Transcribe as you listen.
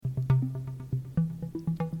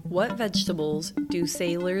What vegetables do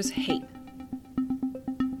sailors hate?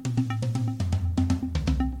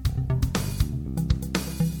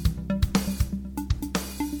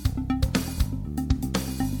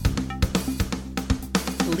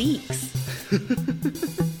 Leeks.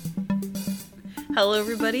 Hello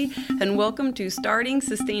everybody, and welcome to Starting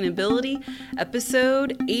Sustainability,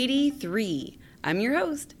 episode 83. I'm your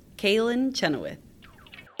host, Kaylin Chenoweth.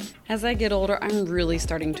 As I get older, I'm really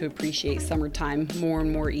starting to appreciate summertime more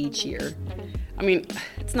and more each year. I mean,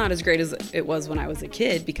 it's not as great as it was when I was a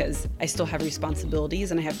kid because I still have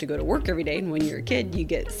responsibilities and I have to go to work every day. And when you're a kid, you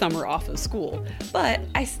get summer off of school. But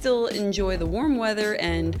I still enjoy the warm weather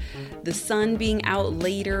and the sun being out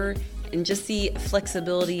later and just the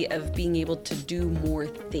flexibility of being able to do more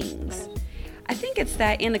things. I think it's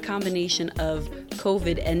that and a combination of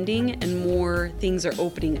COVID ending and more things are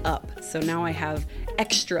opening up. So now I have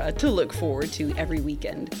extra to look forward to every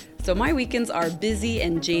weekend. So my weekends are busy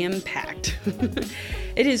and jam-packed.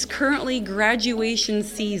 It is currently graduation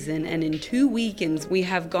season, and in 2 weekends we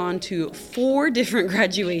have gone to 4 different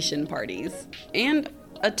graduation parties and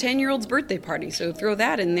a 10-year-old's birthday party, so throw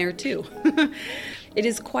that in there too. It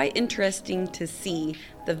is quite interesting to see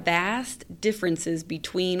the vast differences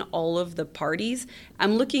between all of the parties.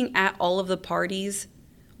 I'm looking at all of the parties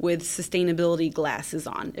with sustainability glasses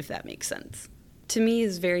on, if that makes sense. To me,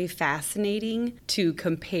 it's very fascinating to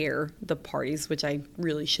compare the parties, which I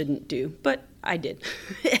really shouldn't do, but I did,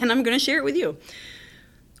 and I'm going to share it with you.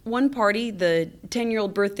 One party, the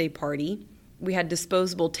 10-year-old birthday party, we had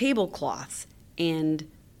disposable tablecloths and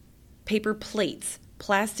paper plates,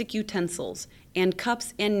 plastic utensils, and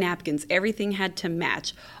cups and napkins. Everything had to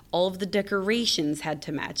match. All of the decorations had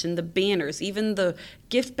to match, and the banners, even the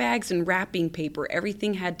gift bags and wrapping paper,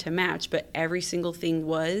 everything had to match, but every single thing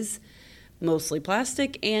was mostly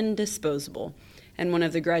plastic and disposable. And one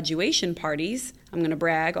of the graduation parties, I'm going to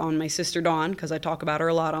brag on my sister Dawn because I talk about her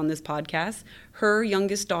a lot on this podcast. Her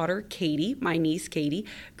youngest daughter, Katie, my niece Katie,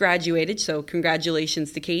 graduated, so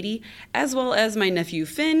congratulations to Katie, as well as my nephew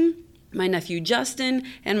Finn, my nephew Justin,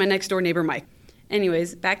 and my next door neighbor Mike.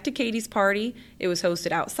 Anyways, back to Katie's party. It was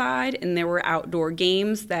hosted outside, and there were outdoor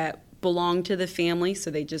games that belonged to the family,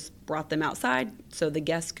 so they just brought them outside so the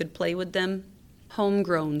guests could play with them.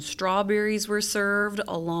 Homegrown strawberries were served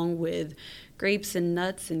along with grapes and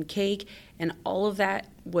nuts and cake, and all of that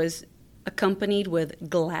was accompanied with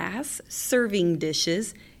glass serving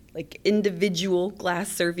dishes, like individual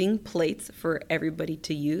glass serving plates for everybody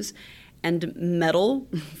to use, and metal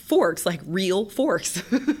forks, like real forks,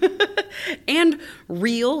 and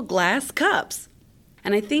real glass cups.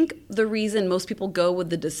 And I think the reason most people go with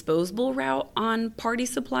the disposable route on party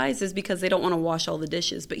supplies is because they don't want to wash all the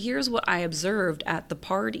dishes. But here's what I observed at the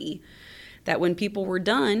party, that when people were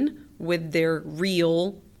done with their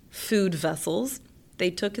real food vessels, they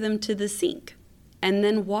took them to the sink and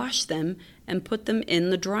then washed them and put them in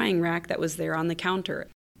the drying rack that was there on the counter.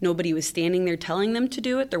 Nobody was standing there telling them to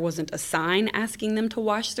do it. There wasn't a sign asking them to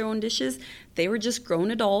wash their own dishes. They were just grown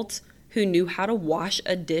adults who knew how to wash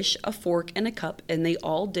a dish, a fork, and a cup, and they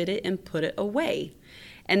all did it and put it away.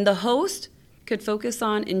 And the host could focus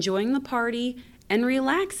on enjoying the party and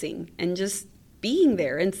relaxing and just being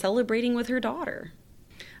there and celebrating with her daughter.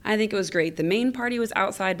 I think it was great. The main party was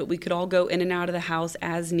outside, but we could all go in and out of the house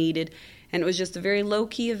as needed, and it was just a very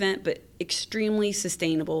low-key event, but extremely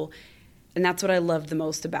sustainable. And that's what I loved the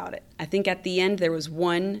most about it. I think at the end there was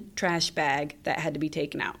one trash bag that had to be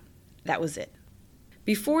taken out. That was it.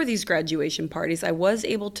 Before these graduation parties, I was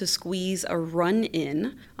able to squeeze a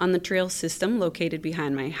run-in on the trail system located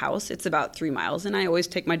behind my house. It's about 3 miles, and I always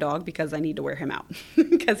take my dog because I need to wear him out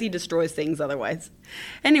because he destroys things otherwise.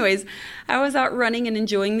 Anyways, I was out running and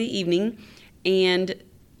enjoying the evening, and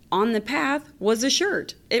on the path was a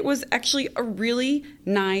shirt. It was actually a really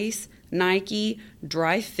nice Nike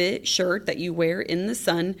dry fit shirt that you wear in the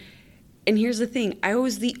sun. And here's the thing, I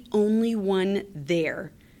was the only one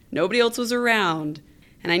there. Nobody else was around.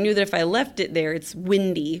 And I knew that if I left it there, it's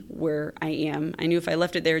windy where I am. I knew if I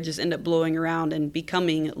left it there, it'd just end up blowing around and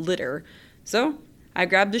becoming litter. So I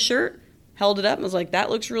grabbed the shirt, held it up, and was like,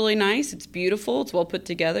 that looks really nice. It's beautiful. It's well put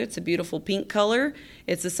together. It's a beautiful pink color.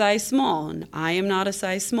 It's a size small, and I am not a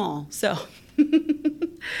size small. So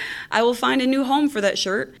I will find a new home for that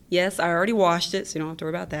shirt. Yes, I already washed it, so you don't have to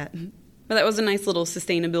worry about that. But that was a nice little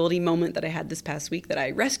sustainability moment that I had this past week, that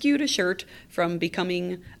I rescued a shirt from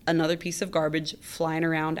becoming another piece of garbage flying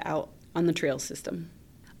around out on the trail system.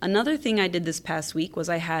 Another thing I did this past week was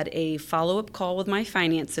I had a follow-up call with my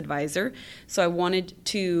finance advisor, so I wanted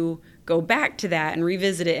to go back to that and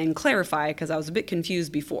revisit it and clarify because I was a bit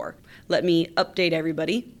confused before. Let me update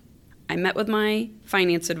everybody. I met with my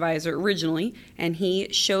finance advisor originally, and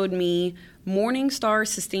he showed me Morningstar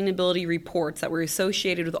sustainability reports that were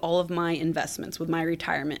associated with all of my investments, with my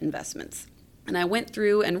retirement investments. And I went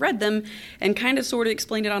through and read them and kind of sort of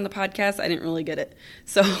explained it on the podcast. I didn't really get it.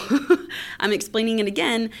 So I'm explaining it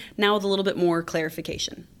again now with a little bit more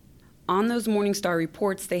clarification. On those Morningstar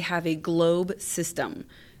reports, they have a globe system,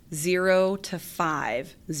 0 to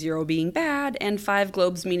 5, 0 being bad, and 5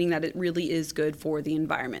 globes meaning that it really is good for the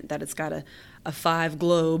environment, that it's got a 5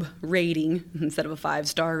 globe rating instead of a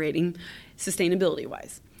 5-star rating,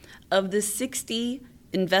 sustainability-wise. Of the 60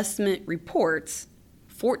 investment reports,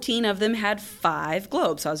 14 of them had 5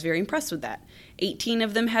 globes, so I was very impressed with that. 18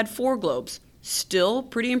 of them had 4 globes. Still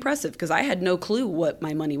pretty impressive because I had no clue what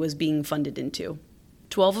my money was being funded into.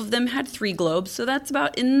 12 of them had 3 globes, so that's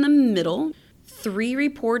about in the middle. 3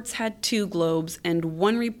 reports had 2 globes, and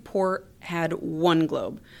 1 report had 1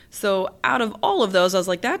 globe. So out of all of those, I was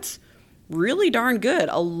like, that's really darn good.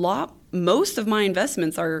 Most of my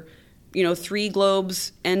investments are, 3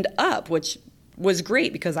 globes and up, which was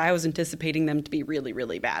great because I was anticipating them to be really,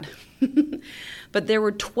 really bad. But there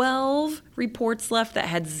were 12 reports left that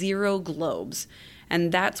had 0 globes,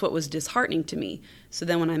 and that's what was disheartening to me. So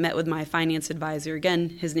then when I met with my finance advisor, again,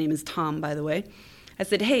 his name is Tom, by the way, I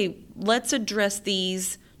said, hey, let's address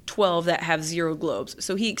these 12 that have 0 globes.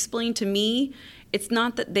 So he explained to me it's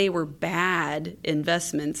not that they were bad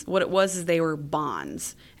investments. What it was is they were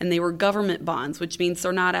bonds, and they were government bonds, which means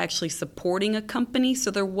they're not actually supporting a company,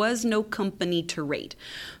 so there was no company to rate.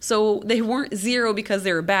 So they weren't 0 because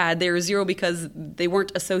they were bad. They were 0 because they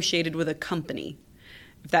weren't associated with a company,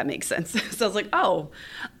 if that makes sense. So I was like, oh,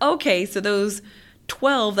 okay, so those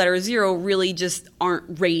 12 that are 0 really just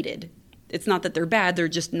aren't rated. It's not that they're bad, they're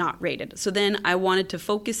just not rated. So then I wanted to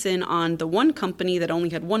focus in on the 1 company that only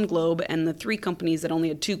had 1 globe and the 3 companies that only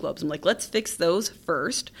had 2 globes. I'm like, let's fix those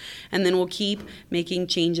first, and then we'll keep making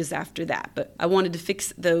changes after that. But I wanted to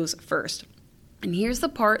fix those first. And here's the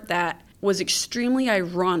part that was extremely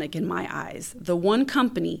ironic in my eyes. The 1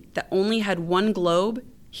 company that only had 1 globe,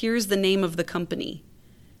 here's the name of the company.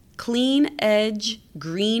 Clean Edge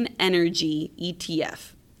Green Energy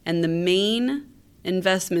ETF. And the main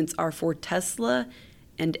investments are for Tesla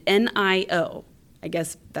and NIO. I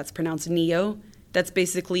guess that's pronounced NIO. That's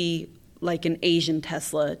basically like an Asian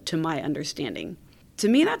Tesla to my understanding. To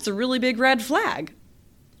me, that's a really big red flag.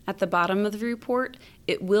 At the bottom of the report,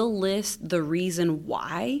 it will list the reason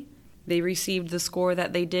why they received the score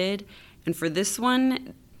that they did. And for this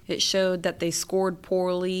one, it showed that they scored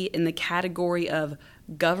poorly in the category of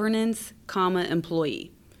governance,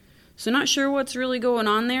 employee. So not sure what's really going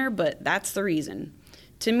on there, but that's the reason.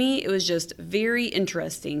 To me, it was just very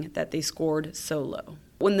interesting that they scored so low.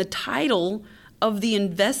 When the title of the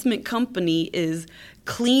investment company is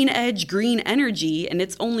Clean Edge Green Energy and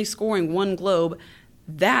it's only scoring 1 globe,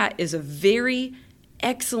 that is a very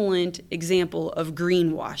excellent example of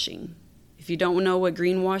greenwashing. If you don't know what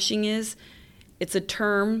greenwashing is, it's a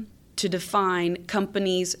term to define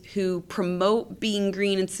companies who promote being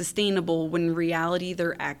green and sustainable when in reality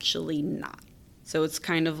they're actually not. So it's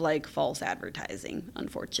kind of like false advertising,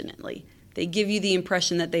 unfortunately. They give you the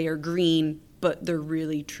impression that they are green, but they're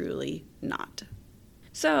really, truly not.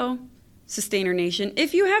 So, Sustainer Nation,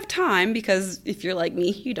 if you have time, because if you're like me,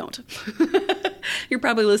 you don't. You're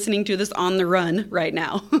probably listening to this on the run right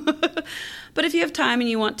now. But if you have time and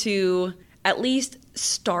you want to at least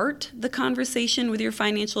start the conversation with your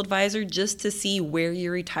financial advisor just to see where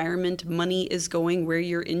your retirement money is going, where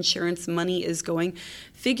your insurance money is going,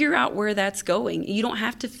 figure out where that's going. You don't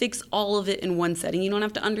have to fix all of it in one setting. You don't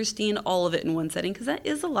have to understand all of it in one setting because that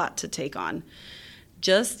is a lot to take on.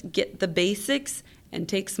 Just get the basics and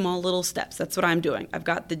take small little steps. That's what I'm doing. I've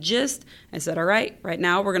got the gist. I said, all right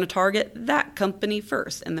now we're going to target that company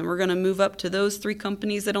first, and then we're going to move up to those 3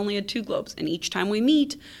 companies that only had 2 globes. And each time we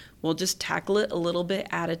meet, we'll just tackle it a little bit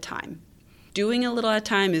at a time. Doing a little at a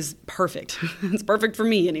time is perfect. It's perfect for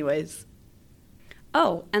me anyways.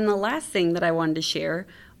 Oh, and the last thing that I wanted to share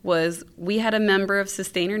was we had a member of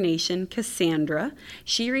Sustainer Nation, Cassandra.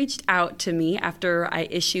 She reached out to me after I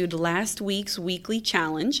issued last week's weekly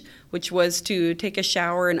challenge, which was to take a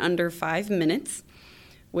shower in under 5 minutes,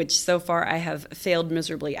 which so far I have failed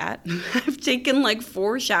miserably at. I've taken like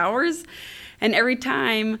 4 showers. And every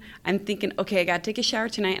time I'm thinking, okay, I got to take a shower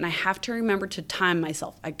tonight and I have to remember to time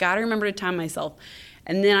myself. I got to remember to time myself.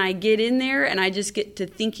 And then I get in there and I just get to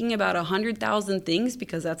thinking about 100,000 things,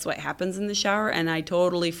 because that's what happens in the shower. And I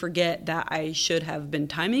totally forget that I should have been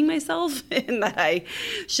timing myself and that I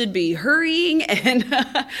should be hurrying. And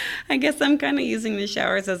I guess I'm kind of using the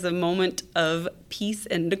showers as a moment of peace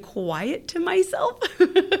and quiet to myself.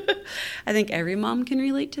 I think every mom can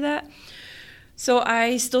relate to that. So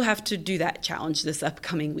I still have to do that challenge this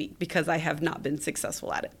upcoming week because I have not been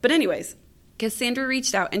successful at it. But anyways, Cassandra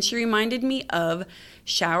reached out and she reminded me of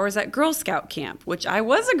showers at Girl Scout camp, which I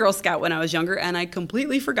was a Girl Scout when I was younger and I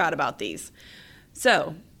completely forgot about these.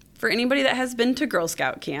 So for anybody that has been to Girl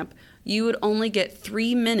Scout camp, you would only get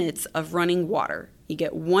 3 minutes of running water. You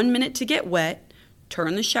get 1 minute to get wet,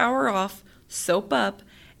 turn the shower off, soap up,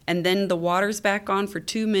 and then the water's back on for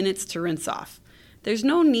 2 minutes to rinse off. There's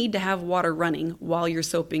no need to have water running while you're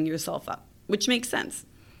soaping yourself up, which makes sense.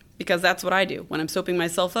 Because that's what I do. When I'm soaping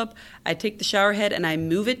myself up, I take the shower head and I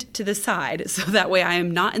move it to the side so that way I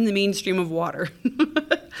am not in the mainstream of water.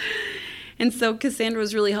 And so Cassandra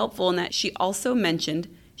was really helpful in that she also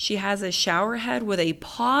mentioned she has a shower head with a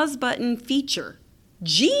pause button feature.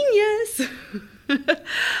 Genius!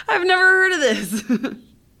 I've never heard of this.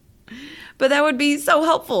 But that would be so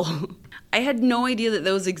helpful. I had no idea that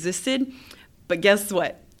those existed, but guess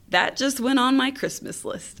what? That just went on my Christmas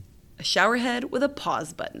list. A shower head with a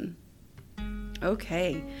pause button.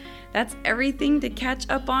 Okay, that's everything to catch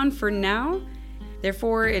up on for now.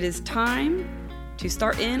 Therefore, it is time to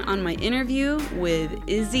start in on my interview with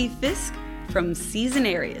Izzy Fisk from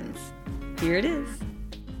Seasonarians. Here it is.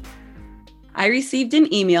 I received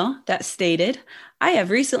an email that stated, "I have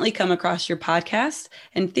recently come across your podcast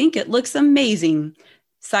and think it looks amazing.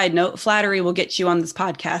 Side note, flattery will get you on this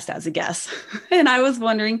podcast as a guest." And I was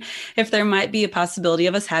wondering if there might be a possibility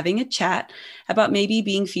of us having a chat about maybe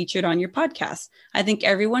being featured on your podcast. I think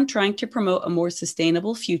everyone trying to promote a more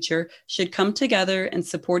sustainable future should come together and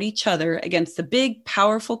support each other against the big,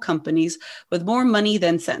 powerful companies with more money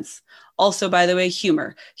than sense. Also, by the way,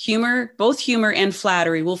 humor, both humor and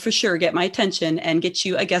flattery will for sure get my attention and get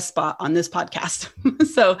you a guest spot on this podcast.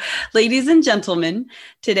 So, ladies and gentlemen,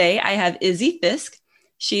 today I have Izzy Fisk.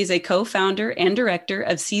 She's a co-founder and director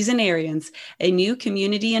of Seasonarians, a new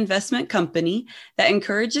community investment company that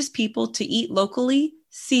encourages people to eat locally,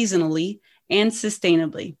 seasonally, and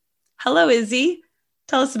sustainably. Hello, Izzy.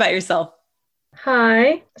 Tell us about yourself.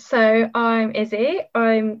 Hi, so I'm Izzy.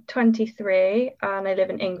 I'm 23 and I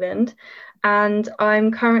live in England, and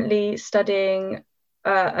I'm currently studying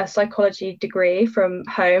a psychology degree from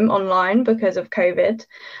home online because of COVID.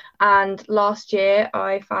 And last year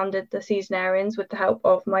I founded the Seasonarians with the help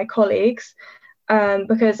of my colleagues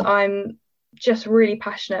because I'm just really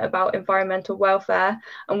passionate about environmental welfare,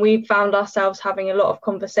 and we found ourselves having a lot of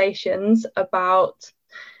conversations about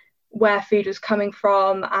where food was coming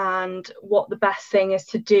from and what the best thing is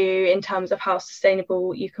to do in terms of how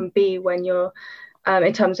sustainable you can be when you're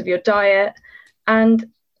in terms of your diet. And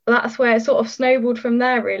that's where it sort of snowballed from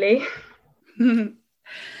there, really.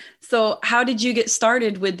 So how did you get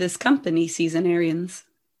started with this company, Seasonarians?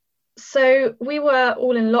 So we were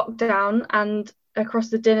all in lockdown, and across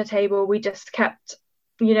the dinner table, we just kept,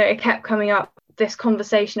 it kept coming up, this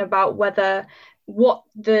conversation about what the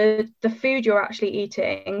food you're actually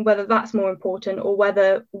eating, whether that's more important or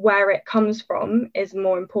whether where it comes from is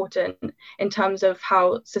more important in terms of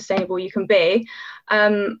how sustainable you can be,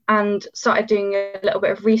 and started doing a little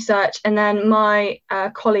bit of research. And then my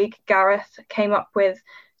colleague Gareth came up with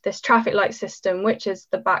this traffic light system, which is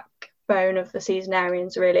the backbone of the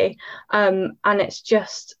Seasonarians, really. And it's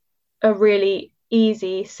just a really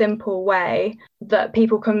easy, simple way that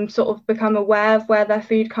people can sort of become aware of where their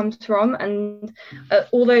food comes from. And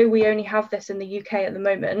although we only have this in the UK at the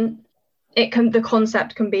moment, the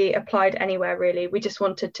concept can be applied anywhere, really. We just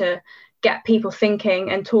wanted to get people thinking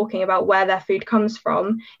and talking about where their food comes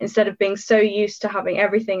from, instead of being so used to having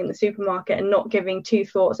everything in the supermarket and not giving two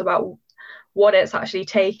thoughts about what it's actually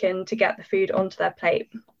taken to get the food onto their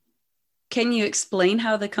plate. Can you explain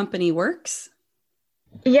how the company works?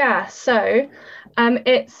 Yeah, so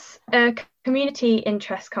it's a community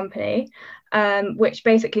interest company, which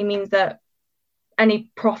basically means that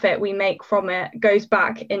any profit we make from it goes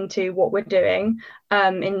back into what we're doing,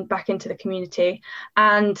 back into the community.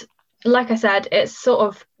 And like I said, it's sort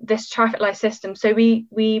of this traffic light system. So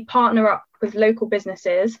we partner up with local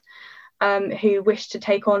businesses who wish to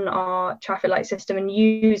take on our traffic light system and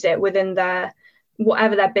use it within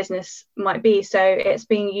whatever their business might be. So it's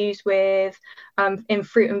being used in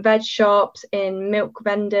fruit and veg shops, in milk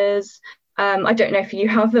vendors. I don't know if you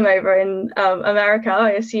have them over in America.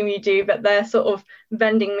 I assume you do, but they're sort of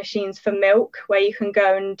vending machines for milk where you can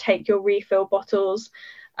go and take your refill bottles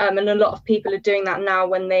And a lot of people are doing that now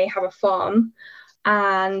when they have a farm.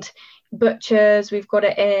 And butchers, we've got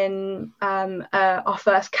it in our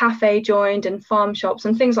first cafe joined, and farm shops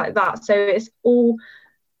and things like that. So it's all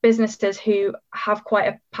businesses who have quite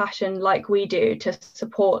a passion, like we do, to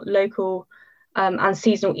support local and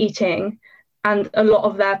seasonal eating, and a lot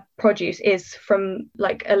of their produce is from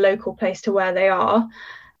like a local place to where they are.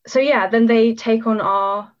 So yeah, then they take on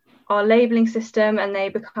our labeling system and they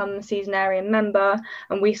become a Seasonarian member,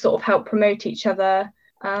 and we sort of help promote each other,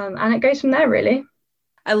 and it goes from there, really.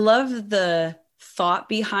 I love the thought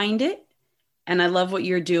behind it, and I love what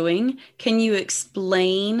you're doing. Can you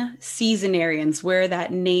explain Seasonarians, where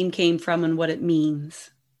that name came from and what it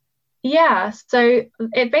means? Yeah, so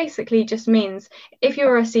it basically just means if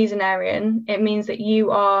you're a Seasonarian, it means that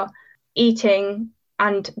you are eating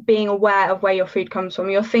and being aware of where your food comes from.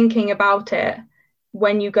 You're thinking about it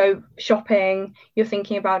when you go shopping, you're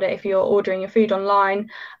thinking about it if you're ordering your food online.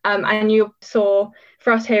 And you saw,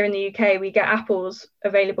 for us here in the UK, we get apples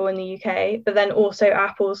available in the UK, but then also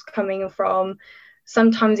apples coming from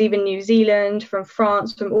sometimes even New Zealand, from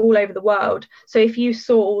France, from all over the world. So if you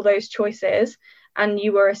saw all those choices and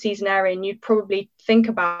you were a Seasonarian, you'd probably think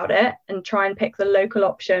about it and try and pick the local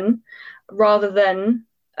option rather than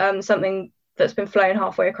something that's been flown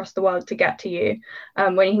halfway across the world to get to you,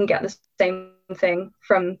 when you can get the same thing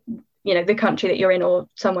from, you know, the country that you're in or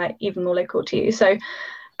somewhere even more local to you. So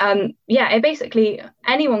yeah, it basically,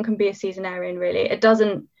 anyone can be a Seasonarian, really.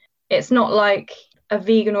 It's not like a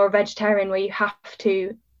vegan or a vegetarian where you have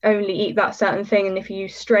to only eat that certain thing, and if you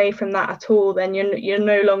stray from that at all, then you're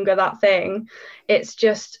no longer that thing. It's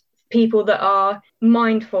just people that are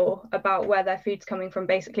mindful about where their food's coming from,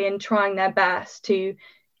 basically, and trying their best to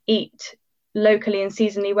eat locally and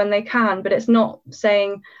seasonally when they can. But it's not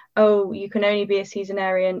saying, oh, you can only be a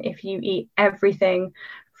Seasonarian if you eat everything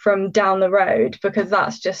from down the road, because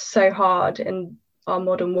that's just so hard in our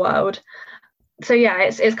modern world. So yeah,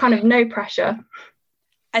 it's kind of no pressure.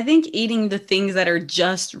 I think eating the things that are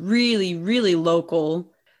just really, really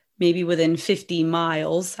local, maybe within 50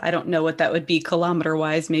 miles, I don't know what that would be kilometer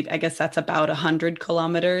wise. Maybe, I guess that's about 100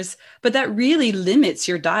 kilometers, but that really limits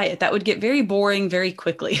your diet. That would get very boring very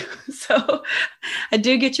quickly. So I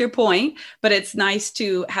do get your point, but it's nice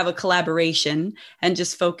to have a collaboration and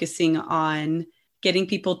just focusing on getting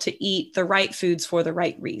people to eat the right foods for the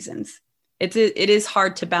right reasons. It is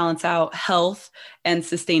hard to balance out health and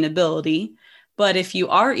sustainability. But if you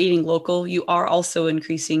are eating local, you are also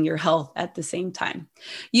increasing your health at the same time.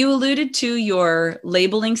 You alluded to your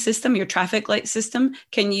labeling system, your traffic light system.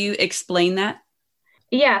 Can you explain that?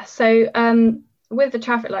 Yeah, so with the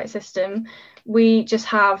traffic light system, we just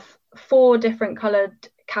have 4 different coloured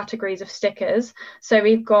categories of stickers. So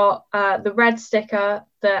we've got the red sticker,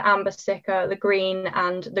 the amber sticker, the green,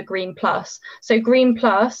 and the green plus. So green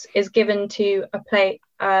plus is given to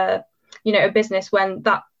a business when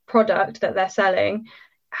that product that they're selling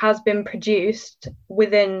has been produced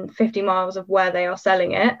within 50 miles of where they are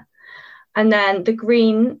selling it. And then the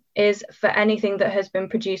green is for anything that has been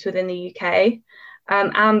produced within the UK.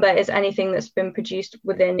 Amber is anything that's been produced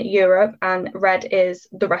within Europe, and red is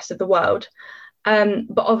the rest of the world. But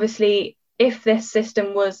obviously, if this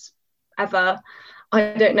system was ever,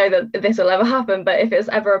 I don't know that this will ever happen, but if it's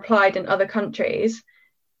ever applied in other countries,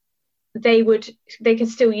 they could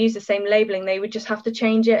still use the same labeling. They would just have to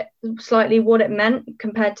change it slightly what it meant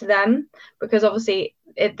compared to them, because obviously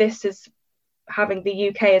this is having the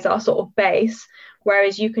UK as our sort of base,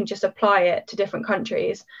 whereas you can just apply it to different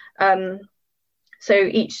countries. So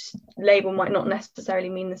each label might not necessarily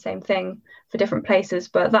mean the same thing for different places,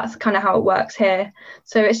 but that's kind of how it works here.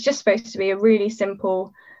 So it's just supposed to be a really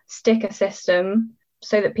simple sticker system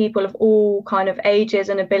so that people of all kind of ages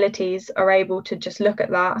and abilities are able to just look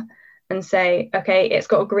at that and say, okay, it's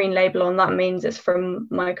got a green label on, that means it's from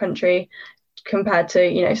my country, compared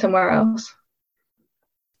to, somewhere else.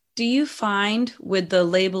 Do you find with the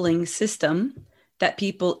labeling system that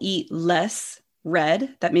people eat less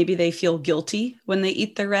red, that maybe they feel guilty when they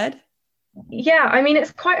eat the red? Yeah, I mean,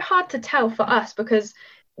 it's quite hard to tell for us because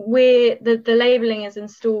the labeling is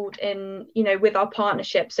installed in, with our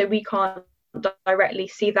partnership, so we can't directly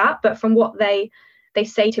see that. But from what they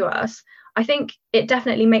say to us, I think it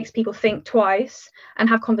definitely makes people think twice and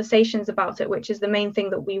have conversations about it, which is the main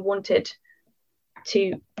thing that we wanted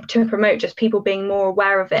to promote, just people being more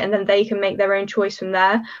aware of it, and then they can make their own choice from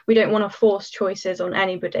there. We don't want to force choices on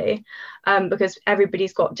anybody, because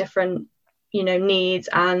everybody's got different needs,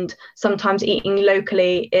 and sometimes eating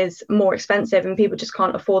locally is more expensive and people just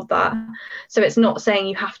can't afford that. So it's not saying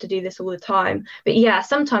you have to do this all the time, but yeah,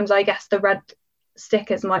 sometimes I guess the red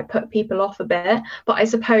stickers might put people off a bit, but I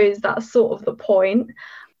suppose that's sort of the point.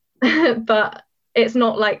 but it's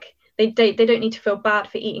not like they don't need to feel bad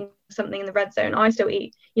for eating something in the red zone. I still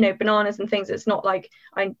eat, bananas and things. It's not like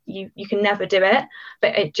you can never do it,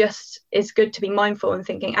 but it just is good to be mindful and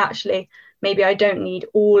thinking, actually, maybe I don't need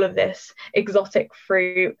all of this exotic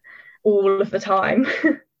fruit all of the time.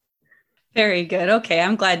 Very good. Okay,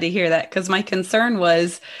 I'm glad to hear that, because my concern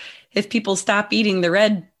was if people stop eating the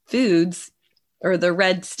red foods or the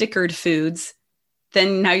red stickered foods,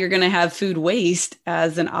 then now you're going to have food waste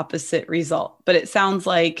as an opposite result. But it sounds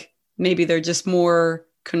like maybe they're just more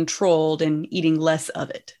controlled and eating less of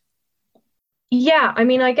it. Yeah, I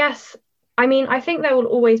think there will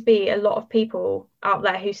always be a lot of people out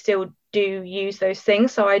there who still do use those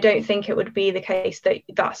things. So I don't think it would be the case that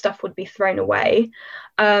that stuff would be thrown away.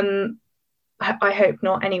 I hope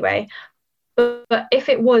not anyway. But if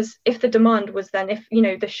the demand was then, if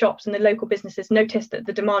the shops and the local businesses noticed that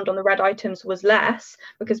the demand on the red items was less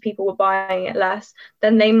because people were buying it less,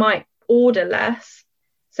 then they might order less.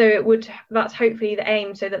 So that's hopefully the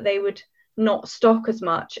aim, so that they would not stock as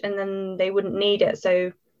much and then they wouldn't need it.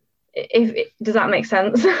 So does that make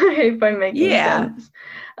sense? I hope I'm making sense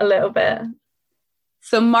a little bit.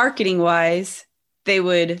 So marketing wise,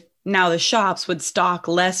 now the shops would stock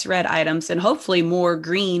less red items and hopefully more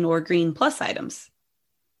green or green plus items.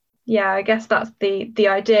 Yeah, I guess that's the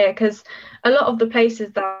idea, because a lot of the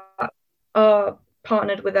places that are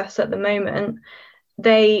partnered with us at the moment,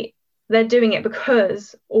 they're doing it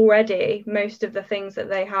because already most of the things that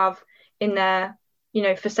they have in their,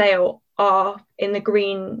 for sale are in the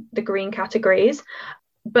green categories.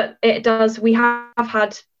 But we have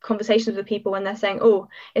had conversations with people when they're saying, oh,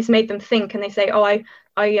 it's made them think, and they say, oh,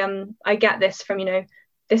 I get this from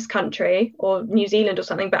this country or New Zealand or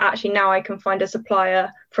something, but actually now I can find a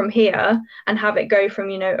supplier from here and have it go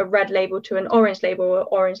from a red label to an orange label, or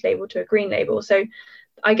orange label to a green label. So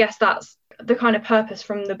I guess that's the kind of purpose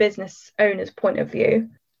from the business owner's point of view.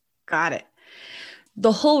 Got it.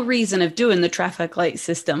 The whole reason of doing the traffic light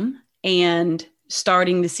system and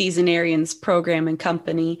starting the Seasonarians program and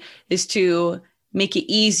company is to make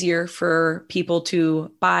it easier for people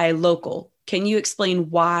to buy local. Can you explain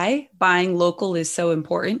why buying local is so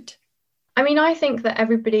important? I think that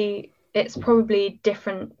it's probably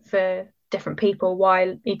different for different people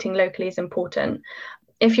why eating locally is important.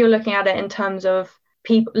 If you're looking at it in terms of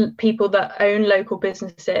people that own local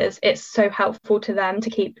businesses, it's so helpful to them to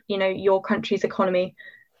keep your country's economy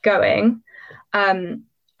going,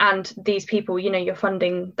 and these people, you're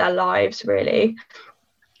funding their lives really.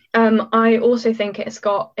 I also think it's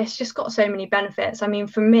just got so many benefits.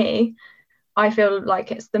 For me, I feel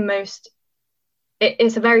like it's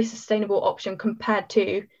a very sustainable option compared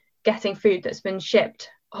to getting food that's been shipped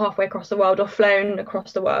halfway across the world or flown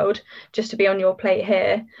across the world just to be on your plate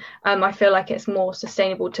here. I feel like it's more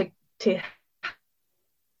sustainable to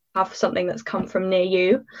have something that's come from near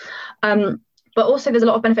you. But also there's a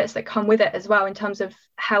lot of benefits that come with it as well in terms of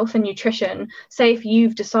health and nutrition. Say if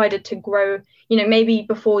you've decided to grow, maybe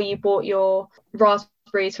before you bought your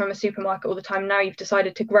raspberries from a supermarket all the time, now you've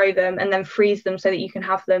decided to grow them and then freeze them so that you can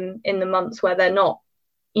have them in the months where they're not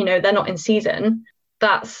in season.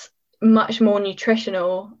 That's much more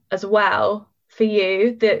nutritional as well for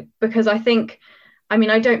you, because I think,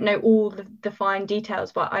 I don't know all the fine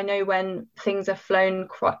details, but I know when things are flown,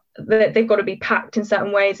 they've got to be packed in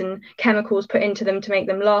certain ways and chemicals put into them to make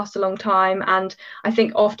them last a long time. And I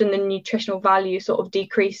think often the nutritional value sort of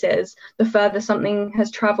decreases the further something has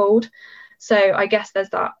travelled. So I guess there's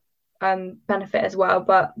that benefit as well.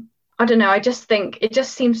 But I don't know, I just think it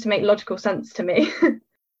just seems to make logical sense to me.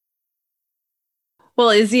 Well,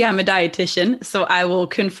 Izzy, I'm a dietitian, so I will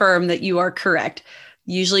confirm that you are correct.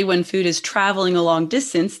 Usually when food is traveling a long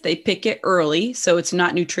distance, they pick it early, so it's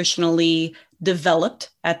not nutritionally developed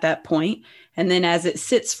at that point. And then as it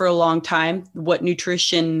sits for a long time, what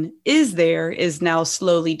nutrition is there is now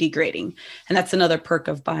slowly degrading. And that's another perk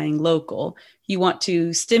of buying local. You want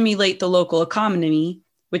to stimulate the local economy,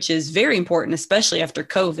 which is very important, especially after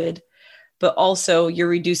COVID. But also you're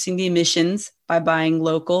reducing the emissions by buying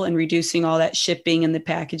local and reducing all that shipping and the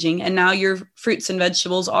packaging. And now your fruits and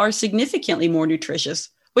vegetables are significantly more nutritious,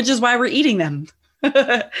 which is why we're eating them.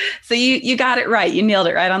 So you got it right. You nailed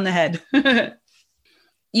it right on the head.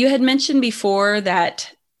 You had mentioned before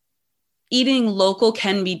that eating local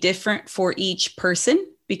can be different for each person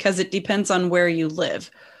because it depends on where you live.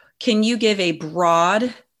 Can you give a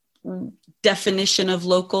broad definition of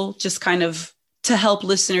local, just kind of to help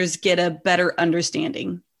listeners get a better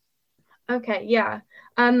understanding? Okay, yeah.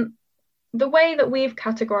 The way that we've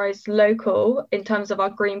categorized local in terms of our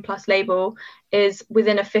Green Plus label is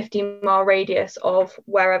within a 50-mile radius of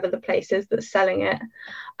wherever the place is that's selling it.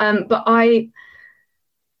 But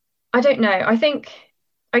I don't know.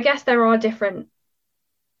 I guess there are different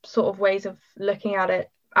sort of ways of looking at it,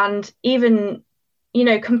 and even,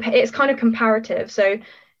 it's kind of comparative. So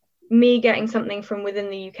me getting something from within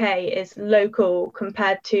the UK is local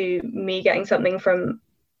compared to me getting something from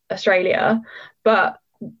Australia, but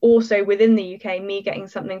also within the UK, me getting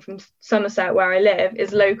something from Somerset where I live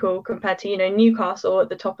is local compared to, Newcastle at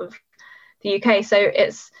the top of the UK. So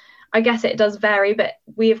I guess it does vary, but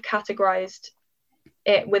we have categorized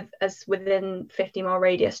it as within 50-mile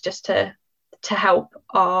radius, just to help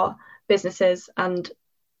our businesses and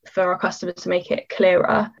for our customers to make it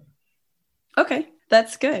clearer. Okay,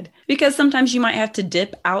 that's good. Because sometimes you might have to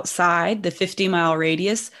dip outside the 50-mile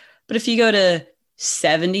radius, but if you go to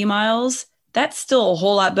 70 miles, that's still a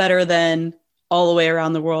whole lot better than all the way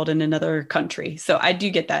around the world in another country. So I do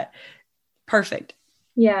get that. Perfect.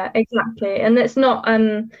 Yeah, exactly. And it's not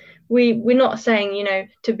we're not saying,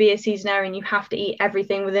 to be a seasonarian you have to eat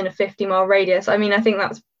everything within a 50-mile radius. I mean, I think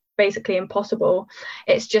that's basically impossible.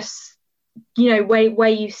 It's just, where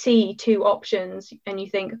you see two options and you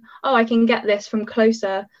think, oh, I can get this from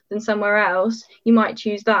closer than somewhere else, you might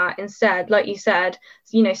choose that instead. Like you said,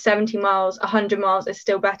 70 miles, 100 miles is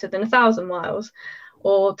still better than 1,000 miles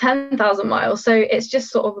or 10,000 miles. So it's just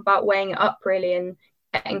sort of about weighing it up really and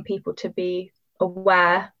getting people to be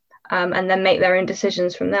aware, and then make their own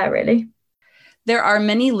decisions from there, really. There are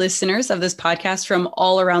many listeners of this podcast from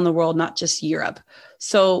all around the world, not just Europe.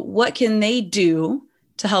 So what can they do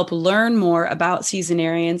to help learn more about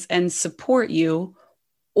seasonarians and support you,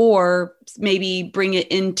 or maybe bring it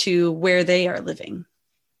into where they are living?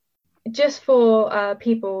 Just for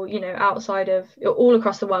people, outside of all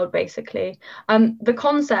across the world, basically, the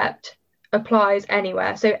concept applies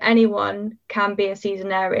anywhere. So anyone can be a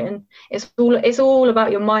seasonarian. It's all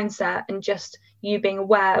about your mindset and just you being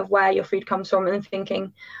aware of where your food comes from and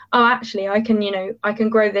thinking, oh, actually, I can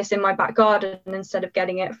grow this in my back garden instead of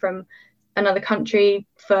getting it from another country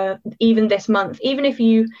for even this month. Even if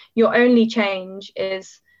your only change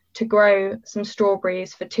is to grow some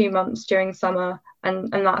strawberries for 2 months during summer,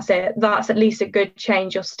 and that's it. That's at least a good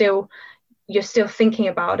change. You're still thinking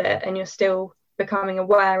about it and you're still becoming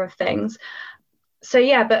aware of things. So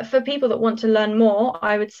yeah, but for people that want to learn more,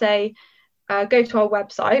 I would say go to our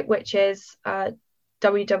website, which is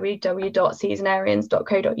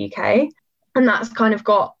www.seasonarians.co.uk, and that's kind of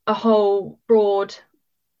got a whole broad,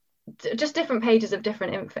 just different pages of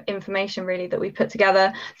different information really that we put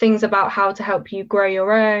together, things about how to help you grow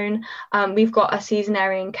your own. We've got a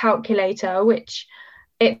seasonarian calculator, which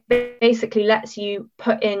it basically lets you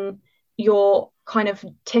put in your kind of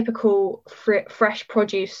typical fresh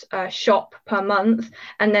produce shop per month,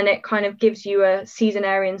 and then it kind of gives you a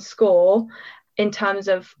seasonarian score in terms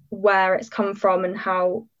of where it's come from and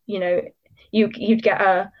how you'd get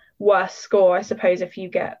a worse score, I suppose, if you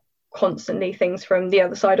get constantly things from the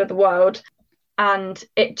other side of the world. And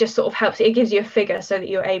it just sort of helps, it gives you a figure so that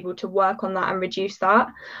you're able to work on that and reduce that.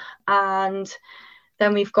 And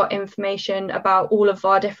then we've got information about all of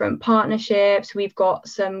our different partnerships. We've got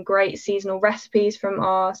some great seasonal recipes from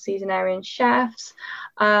our seasonarian chefs,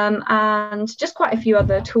 and just quite a few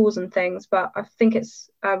other tools and things. But I think it's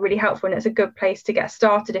really helpful, and it's a good place to get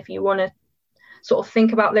started if you want to sort of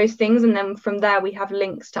think about those things. And then from there, we have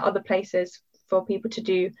links to other places for people to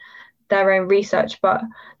do their own research. But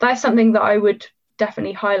that's something that I would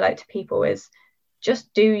definitely highlight to people, is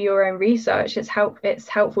just do your own research. It's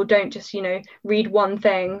helpful. Don't just, read one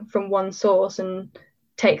thing from one source and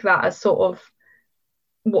take that as sort of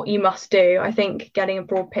what you must do. I think getting a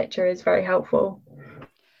broad picture is very helpful.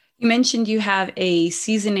 You mentioned you have a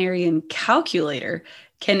seasonarian calculator.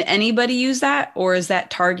 Can anybody use that, or is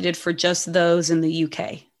that targeted for just those in the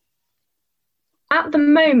UK? At the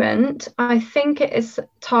moment, I think it is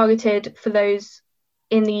targeted for those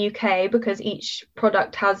in the UK because each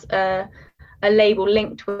product has a label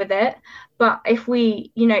linked with it. But if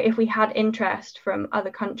we had interest from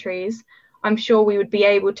other countries, I'm sure we would be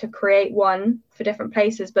able to create one for different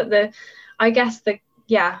places. But I think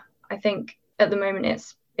at the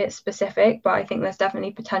moment it's specific, but I think there's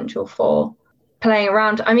definitely potential for playing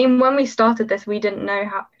around. I mean, when we started this, we didn't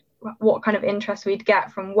know what kind of interest we'd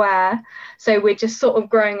get from where. So we're just sort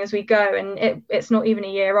of growing as we go, and it's not even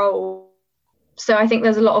a year old. So I think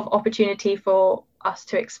there's a lot of opportunity for us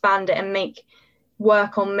to expand it and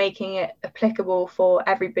work on making it applicable for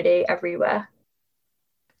everybody everywhere.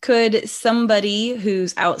 Could somebody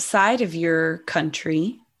who's outside of your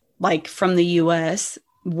country, like from the US,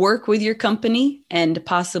 work with your company and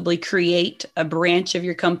possibly create a branch of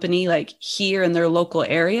your company like here in their local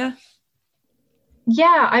area?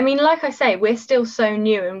 Yeah, I mean, like I say, we're still so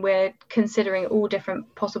new and we're considering all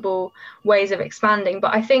different possible ways of expanding.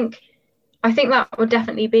 But I think that would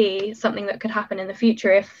definitely be something that could happen in the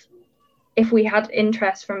future if we had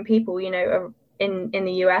interest from people, in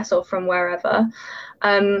the US or from wherever.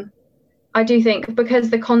 Um, I do think because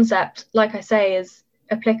the concept, like I say, is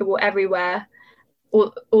applicable everywhere.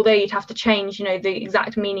 Although you'd have to change, the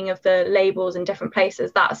exact meaning of the labels in different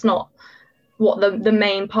places, that's not what the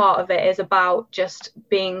main part of it is about. Just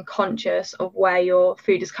being conscious of where your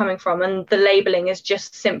food is coming from, and the labeling is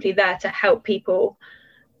just simply there to help people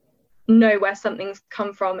know where something's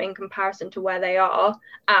come from in comparison to where they are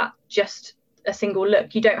at just a single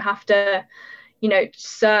look. You don't have to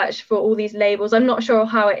search for all these labels. I'm not sure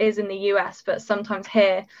how it is in the US, but sometimes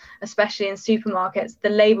here, especially in supermarkets, the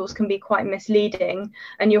labels can be quite misleading,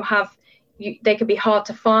 and they could be hard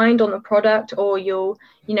to find on the product, or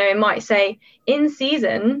it might say in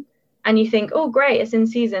season, and you think, oh great, it's in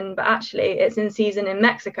season, but actually it's in season in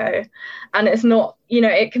Mexico, and it's not.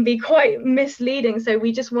 It can be quite misleading. So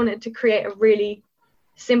we just wanted to create a really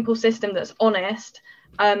simple system that's honest,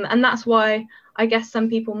 and that's why I guess some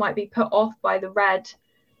people might be put off by the red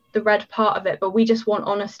part of it, but we just want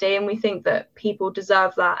honesty, and we think that people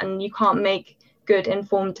deserve that, and you can't make good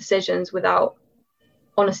informed decisions without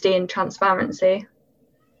honesty and transparency.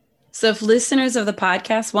 So if listeners of the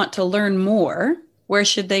podcast want to learn more, where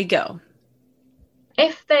should they go?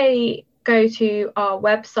 If they go to our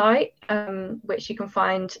website, which you can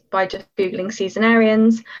find by just Googling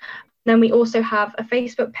Seasonarians, then we also have a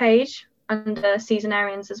Facebook page under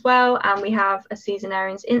Seasonarians as well, and we have a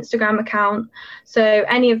Seasonarians Instagram account. So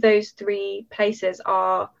any of those three places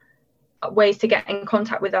are ways to get in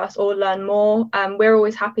contact with us or learn more. We're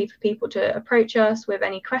always happy for people to approach us with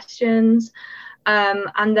any questions.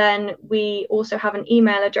 And then we also have an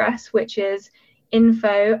email address, which is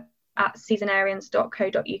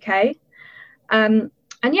info@seasonarians.co.uk. And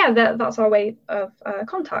yeah, that's our way of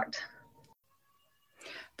contact.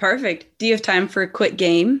 Perfect. Do you have time for a quick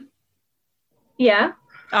game? Yeah.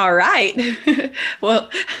 All right. Well,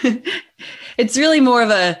 it's really more of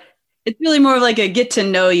like a get to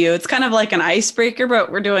know you. It's kind of like an icebreaker,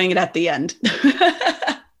 but we're doing it at the end.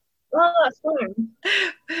 Oh, that's fun.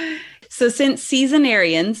 So since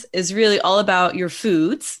Seasonarians is really all about your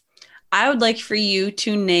foods, I would like for you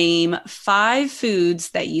to name 5 foods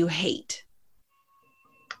that you hate.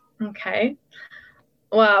 Okay.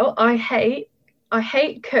 Well, I hate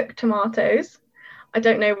cooked tomatoes. I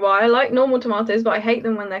don't know why. I like normal tomatoes, but I hate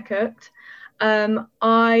them when they're cooked.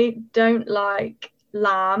 I don't like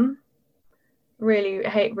lamb. Really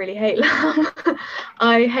hate lamb.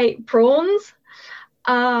 I hate prawns.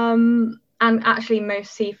 And actually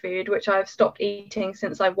most seafood, which I've stopped eating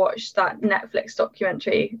since I watched that Netflix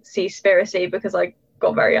documentary Seaspiracy, because I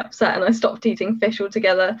got very upset and I stopped eating fish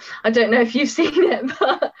altogether. I don't know if you've seen it,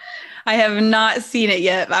 but I have not seen it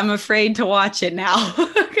yet. I'm afraid to watch it now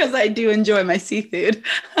because I do enjoy my seafood.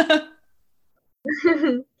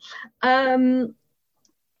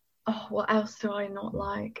 What else do I not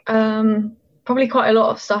like? Probably quite a lot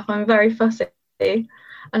of stuff. I'm very fussy, and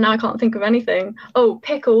now I can't think of anything. Oh,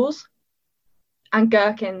 pickles and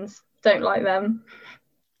gherkins. Don't like them.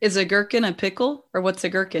 Is a gherkin a pickle, or what's a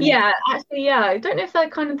gherkin? Yeah, actually, yeah. I don't know if they're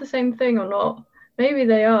kind of the same thing or not. Maybe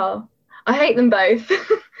they are. I hate them both.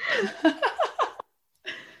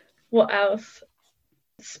 What else?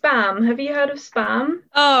 Spam. Have you heard of spam?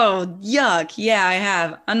 Oh, yuck. Yeah, I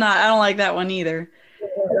have. I don't like that one either.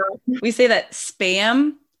 We say that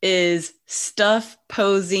spam is stuff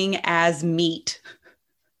posing as meat.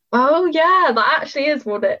 Oh, yeah, that actually is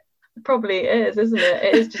what it probably is, isn't it?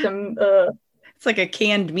 It is just It's like a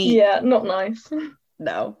canned meat. Yeah, not nice.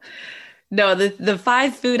 No, the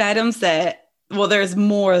 5 food items well, there's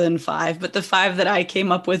more than 5, but the 5 that I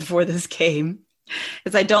came up with for this game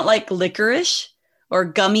is I don't like licorice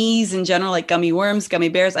or gummies in general, like gummy worms, gummy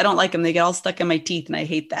bears. I don't like them. They get all stuck in my teeth and I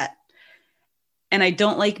hate that. And I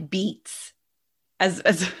don't like beets. As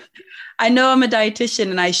I know I'm a dietitian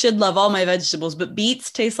and I should love all my vegetables, but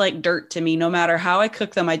beets taste like dirt to me. No matter how I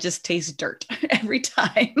cook them, I just taste dirt every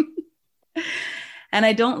time. And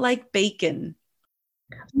I don't like bacon.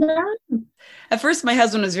 No. At first, my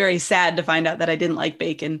husband was very sad to find out that I didn't like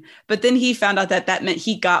bacon, but then he found out that meant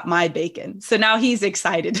he got my bacon. So now he's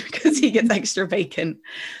excited because he gets extra bacon.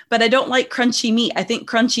 But I don't like crunchy meat. I think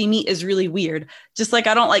crunchy meat is really weird. Just like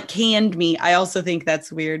I don't like canned meat. I also think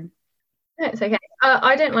that's weird. It's okay.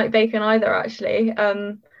 I don't like bacon either, actually.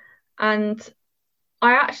 And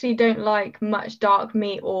I actually don't like much dark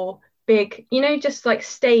meat or big, just like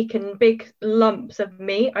steak and big lumps of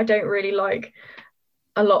meat. I don't really like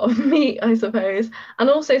a lot of meat, I suppose. And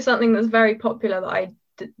also something that's very popular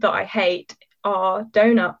that I hate are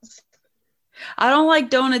donuts. I don't like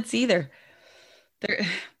donuts either. They're,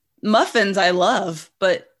 muffins I love,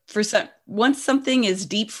 but once something is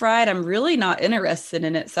deep fried, I'm really not interested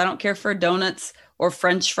in it. So I don't care for donuts or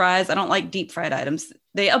French fries. I don't like deep fried items.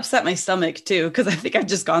 They upset my stomach too because I think I've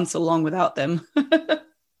just gone so long without them.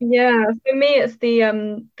 Yeah, for me it's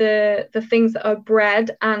the things that are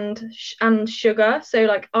bread and sugar. So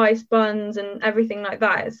like ice buns and everything like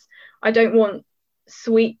that. I don't want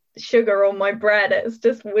sweet sugar on my bread. It's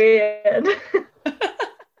just weird.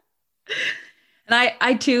 And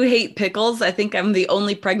I too hate pickles. I think I'm the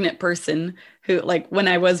only pregnant person who, like, when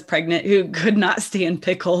I was pregnant, who could not stand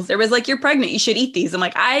pickles. There was like, you're pregnant, you should eat these. I'm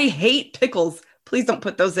like, I hate pickles. Please don't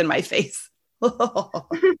put those in my face.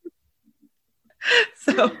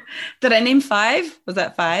 So, did I name 5? Was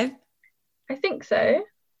that 5? I think so.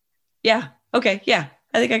 Yeah. Okay. Yeah.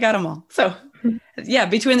 I think I got them all. So, yeah,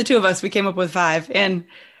 between the two of us, we came up with 5, and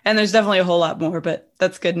there's definitely a whole lot more, but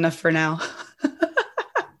that's good enough for now.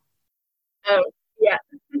 Oh, yeah.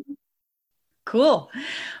 Cool.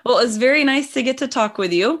 Well, it's very nice to get to talk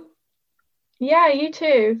with you. Yeah, you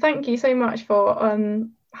too. Thank you so much for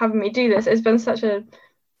having me do this. It's been such a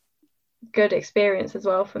good experience as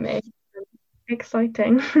well for me.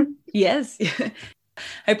 Exciting. Yes.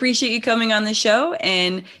 I appreciate you coming on the show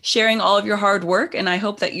and sharing all of your hard work. And I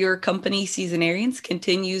hope that your company, Seasonarians,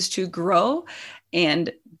 continues to grow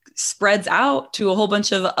and spreads out to a whole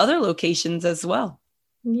bunch of other locations as well.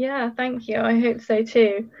 Yeah, thank you. I hope so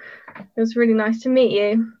too. It was really nice to meet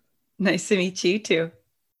you. Nice to meet you too.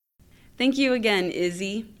 Thank you again,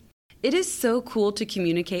 Izzy. It is so cool to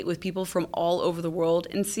communicate with people from all over the world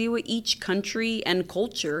and see what each country and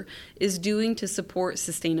culture is doing to support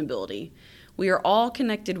sustainability. We are all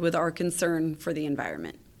connected with our concern for the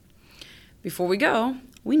environment. Before we go,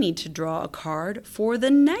 we need to draw a card for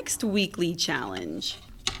the next weekly challenge.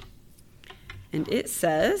 And it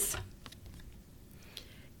says,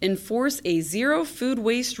 enforce a zero food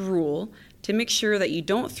waste rule to make sure that you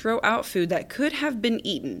don't throw out food that could have been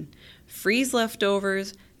eaten. Freeze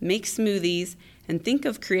leftovers, make smoothies, and think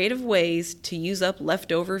of creative ways to use up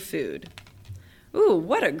leftover food. Ooh,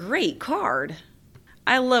 what a great card.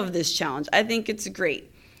 I love this challenge. I think it's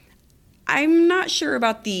great. I'm not sure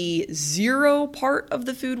about the zero part of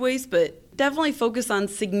the food waste, but definitely focus on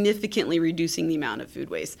significantly reducing the amount of food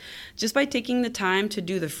waste. Just by taking the time to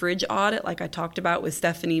do the fridge audit, like I talked about with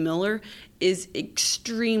Stephanie Miller, is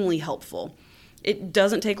extremely helpful. It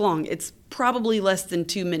doesn't take long. It's probably less than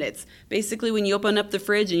 2 minutes. Basically, when you open up the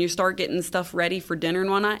fridge and you start getting stuff ready for dinner and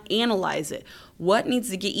whatnot, analyze it. What needs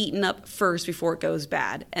to get eaten up first before it goes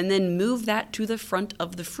bad? And then move that to the front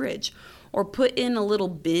of the fridge. Or put in a little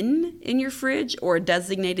bin in your fridge or a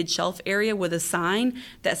designated shelf area with a sign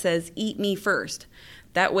that says, eat me first.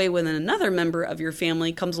 That way, when another member of your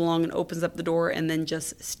family comes along and opens up the door and then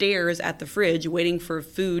just stares at the fridge, waiting for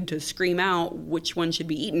food to scream out which one should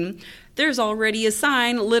be eaten, there's already a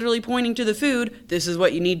sign literally pointing to the food, this is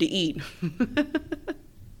what you need to eat.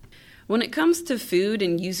 When it comes to food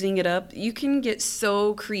and using it up, you can get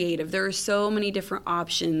so creative. There are so many different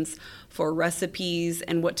options for recipes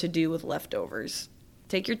and what to do with leftovers.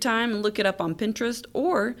 Take your time and look it up on Pinterest,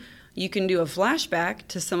 or you can do a flashback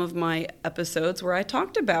to some of my episodes where I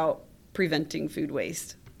talked about preventing food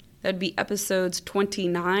waste. That'd be episodes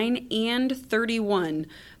 29 and 31,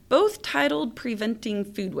 both titled Preventing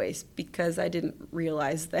Food Waste, because I didn't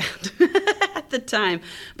realize that at the time.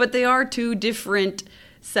 But they are 2 different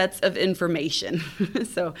sets of information.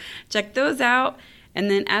 So check those out.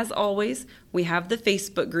 And then, as always, we have the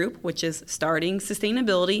Facebook group, which is Starting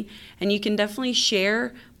Sustainability, and you can definitely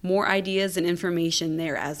share more ideas and information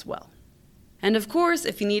there as well. And of course,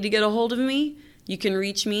 if you need to get a hold of me, you can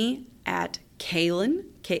reach me at Kaylin,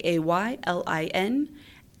 Kaylin,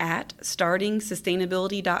 at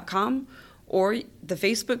startingsustainability.com, or the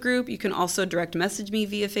Facebook group. You can also direct message me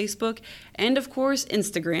via Facebook, and of course,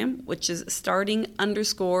 Instagram, which is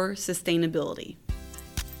starting_sustainability.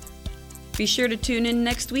 Be sure to tune in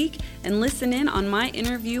next week and listen in on my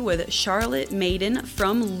interview with Charlotte Maiden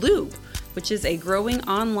from Loop, which is a growing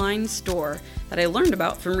online store that I learned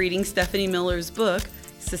about from reading Stephanie Miller's book,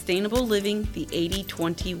 Sustainable Living the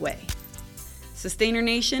 80-20 Way. Sustainer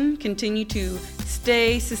Nation, continue to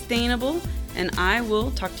stay sustainable, and I will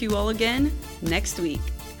talk to you all again next week.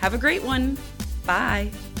 Have a great one. Bye.